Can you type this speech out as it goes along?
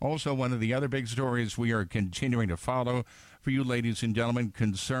Also, one of the other big stories we are continuing to follow for you, ladies and gentlemen,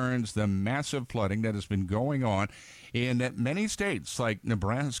 concerns the massive flooding that has been going on in many states like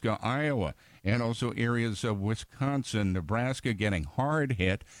Nebraska, Iowa, and also areas of Wisconsin, Nebraska getting hard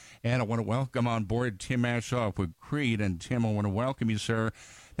hit. And I want to welcome on board Tim Aschoff with Creed. And Tim, I want to welcome you, sir.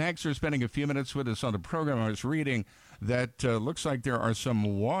 Thanks for spending a few minutes with us on the program. I was reading that looks like there are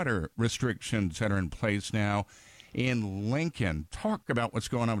some water restrictions that are in place now in Lincoln. Talk about what's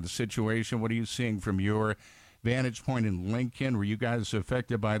going on with the situation. What are you seeing from your vantage point in Lincoln? Were you guys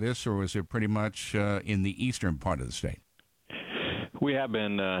affected by this, or was it pretty much in the eastern part of the state? We have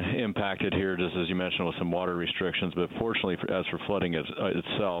been impacted here, just as you mentioned, with some water restrictions. But fortunately, as for flooding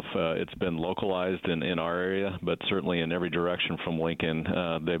itself, it's been localized in our area, but certainly in every direction from Lincoln,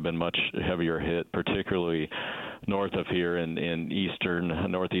 they've been much heavier hit, particularly north of here in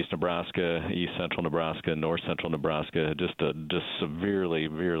northeast Nebraska, east central Nebraska, north central Nebraska, just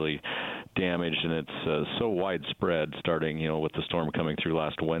severely damaged, and it's so widespread, starting with the storm coming through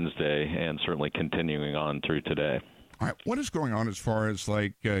last Wednesday, and certainly continuing on through today. All right, what is going on as far as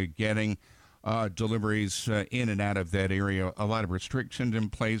getting deliveries in and out of that area? A lot of restrictions in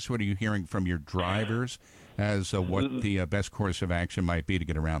place. What are you hearing from your drivers as what the best course of action might be to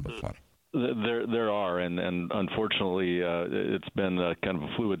get around the flooding? There are, and unfortunately, it's been kind of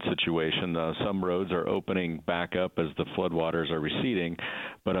a fluid situation. Some roads are opening back up as the floodwaters are receding,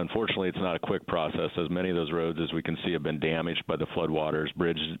 but unfortunately, it's not a quick process, as many of those roads, as we can see, have been damaged by the floodwaters.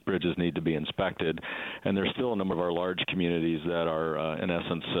 Bridges need to be inspected, and there's still a number of our large communities that are, in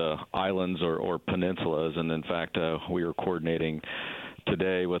essence, islands or peninsulas, and in fact, we are coordinating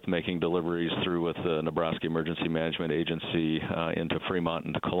today with making deliveries through with the Nebraska Emergency Management Agency into Fremont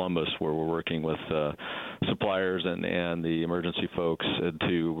and to Columbus, where we're working with suppliers and the emergency folks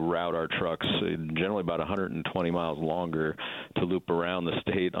to route our trucks generally about 120 miles longer to loop around the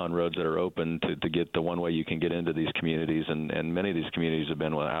state on roads that are open to get the one way you can get into these communities. And many of these communities have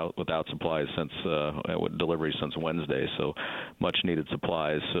been without supplies since delivery since Wednesday, so much needed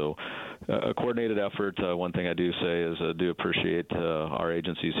supplies. So a coordinated effort. One thing I do say is I do appreciate our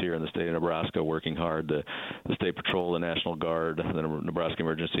agencies here in the state of Nebraska working hard, the State Patrol, the National Guard, the Nebraska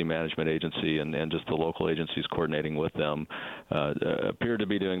Emergency Management Agency, and just the local agencies coordinating with them appear to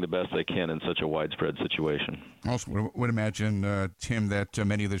be doing the best they can in such a widespread situation. Also, would imagine, Tim, that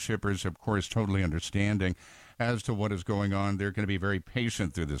many of the shippers, of course, totally understanding as to what is going on. They're going to be very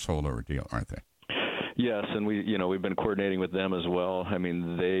patient through this whole ordeal, aren't they? Yes, and we've been coordinating with them as well. I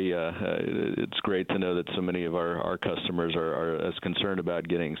mean, it's great to know that so many of our customers are as concerned about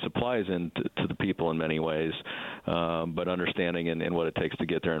getting supplies in to the people in many ways, but understanding in what it takes to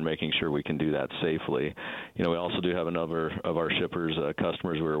get there and making sure we can do that safely. We also do have a number of our shippers,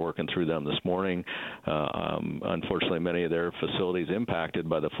 customers. We were working through them this morning. Unfortunately, many of their facilities impacted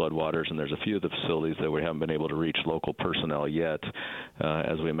by the floodwaters, and there's a few of the facilities that we haven't been able to reach local personnel yet.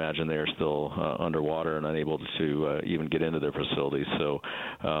 As we imagine, they are still underwater and unable to even get into their facilities. So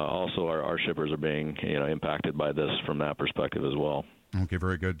also our shippers are being impacted by this from that perspective as well. Okay,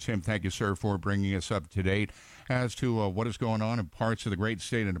 very good. Tim, thank you, sir, for bringing us up to date as to what is going on in parts of the great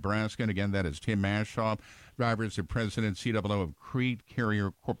state of Nebraska. And again, that is Tim Aschoff, driver is the president, COO of Crete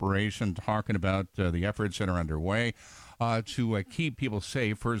Carrier Corporation, talking about the efforts that are underway to keep people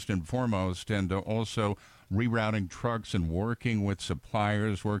safe, first and foremost, and also rerouting trucks and working with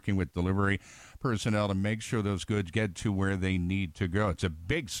suppliers, working with delivery personnel to make sure those goods get to where they need to go. It's a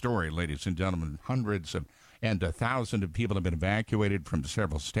big story, ladies and gentlemen. Hundreds of and thousands of people have been evacuated from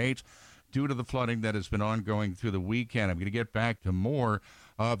several states due to the flooding that has been ongoing through the weekend. I'm going to get back to more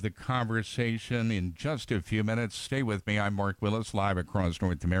of the conversation in just a few minutes. Stay with me. I'm Mark Willis, live across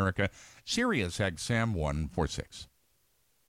North America, Sirius XM 146.